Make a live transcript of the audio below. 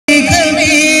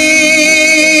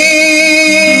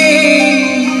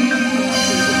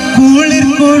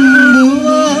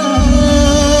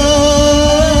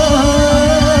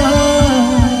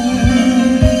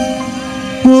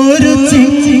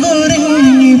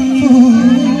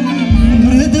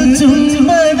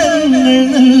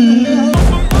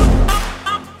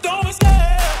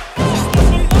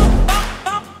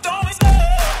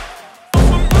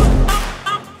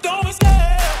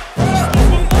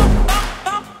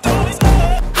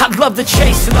love the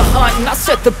chase and the hunt, and I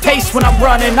set the pace when I'm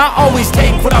running. I always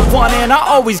take what I want and I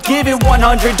always give it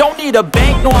 100. Don't need a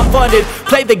bank, no I'm funded.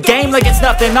 Play the game like it's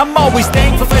nothing. I'm always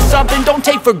thankful for something. Don't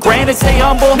take for granted, stay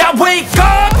humble. Now wake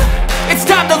up! It's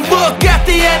time to look at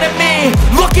the enemy.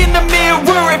 Look in the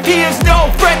mirror if he is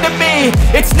no friend to me.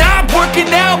 It's not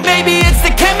working out, maybe it's the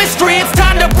chemistry. It's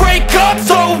time to break up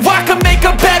so I can make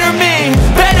a better me.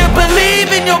 Better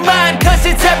believe in your mind, cause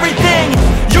it's everything.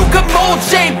 You can mold,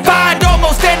 shape, find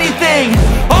almost anything.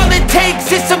 All it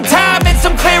takes is some time and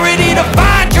some clarity to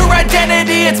find your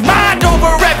identity. It's mine.